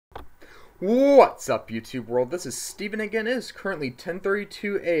What's up, YouTube world? This is Steven again. It is currently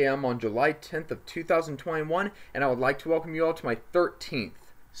 10:32 a.m. on July 10th of 2021, and I would like to welcome you all to my 13th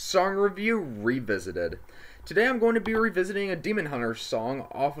song review revisited. Today I'm going to be revisiting a Demon Hunter song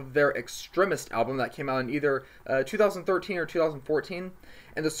off of their Extremist album that came out in either 2013 or 2014,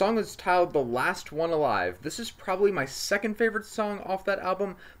 and the song is titled The Last One Alive. This is probably my second favorite song off that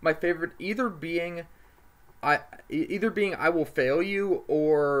album, my favorite either being I Will Fail You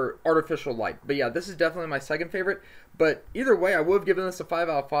or Artificial Light. But yeah, this is definitely my second favorite. But either way, I would have given this a 5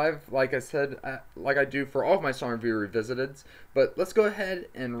 out of 5, like I said, like I do for all of my song review revisiteds. But let's go ahead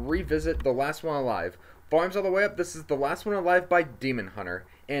and revisit The Last One Alive. Volume's all the way up. This is The Last One Alive by Demon Hunter.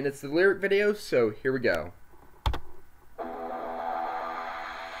 And it's the lyric video, so here we go.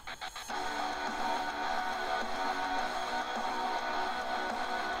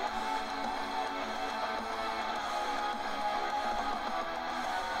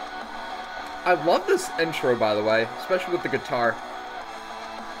 I love this intro, by the way, especially with the guitar.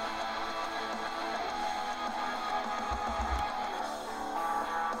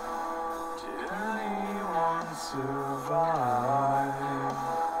 Did anyone survive?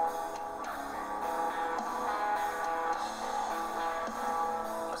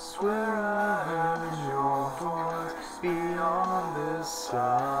 I swear I heard your voice beyond this side.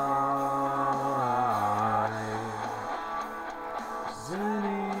 Does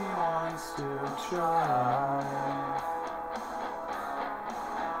anyone still try?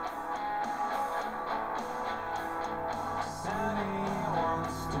 Does anyone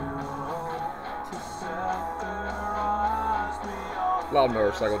still hope to set their eyes beyond? Loud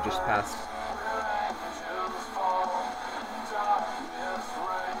motorcycle just passed. Angels fall, darkness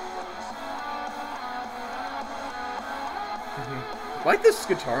reigns. I like this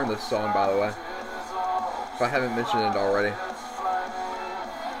guitar in this song, by the way, if I haven't mentioned it already.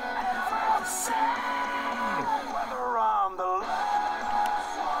 Whether I'm the last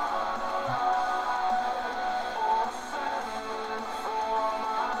one alive or sent for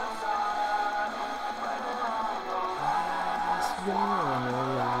my time, whether I'm the last One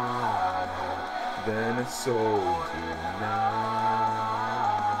alive, then a soul tonight.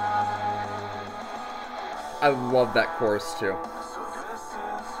 I love that chorus too. so this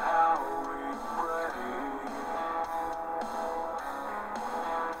is how we pray.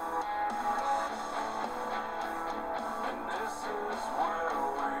 And this is where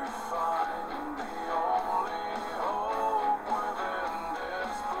we find the only hope within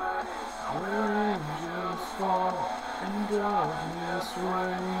this place. Angels fall and darkness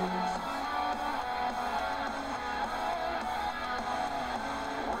reigns.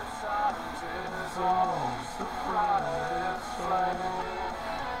 Where silence dissolves the brightest flame.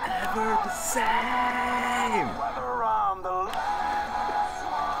 Ever the same. Whether I'm the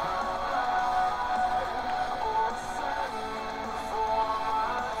last one alive or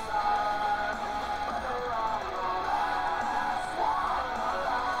sent for my time, whether I'm the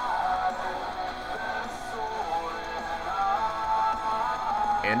last one alive, then so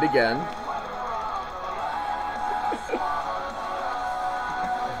am I. And again. Whether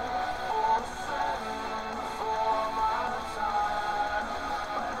I'm the last one alive or sent for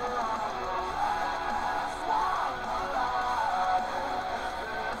my time, whether I'm the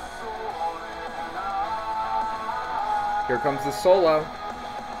last one alive, then so am I. Here comes the solo.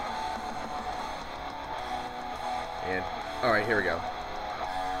 And alright, here we go.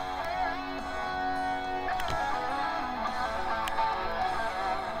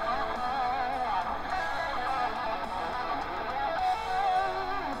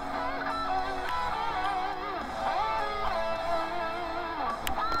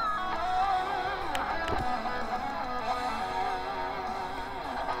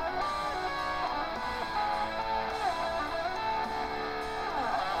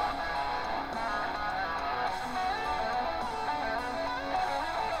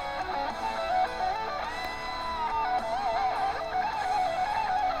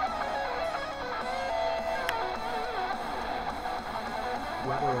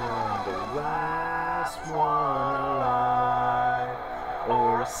 Whether I'm the last one alive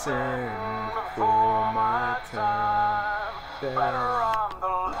or sent for my time, Whether then I'm the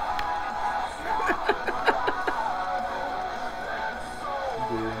last one alive, then so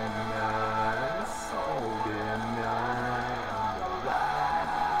denied, so denied, I'm the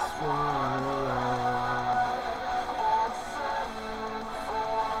last one alive. or sent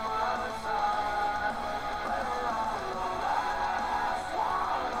for my time, whether I'm the last one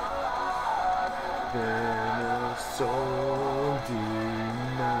alive. Then a soul denied.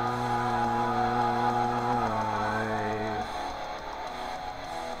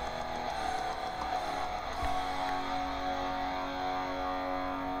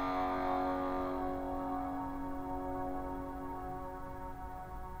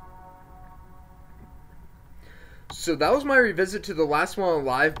 So that was my revisit to The Last One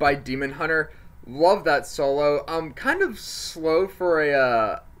Alive by Demon Hunter. Love that solo. Kind of slow for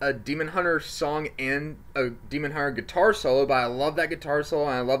a Demon Hunter song and a Demon Hunter guitar solo, but I love that guitar solo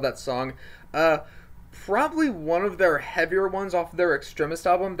and I love that song. Probably one of their heavier ones off of their Extremist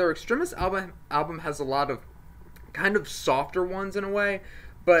album. Their Extremist album has a lot of kind of softer ones in a way,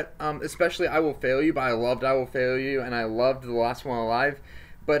 but especially I Will Fail You, but I loved I Will Fail You, and I loved The Last One Alive.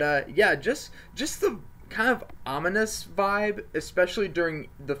 But yeah, just the kind of ominous vibe, especially during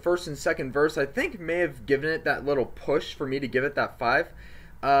the first and second verse, I think may have given it that little push for me to give it that 5.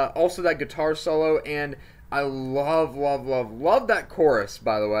 Also that guitar solo, and I love that chorus,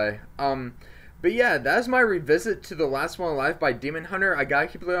 by the way. But yeah, that's my revisit to The Last One Alive by Demon Hunter. I gotta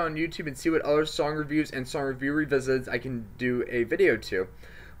keep it on YouTube and see what other song reviews and song review revisits I can do a video to.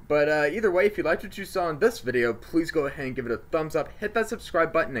 But either way, if you liked what you saw in this video, please go ahead and give it a thumbs up, hit that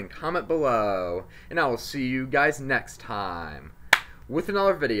subscribe button, and comment below. And I will see you guys next time with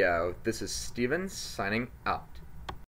another video. This is Steven signing out.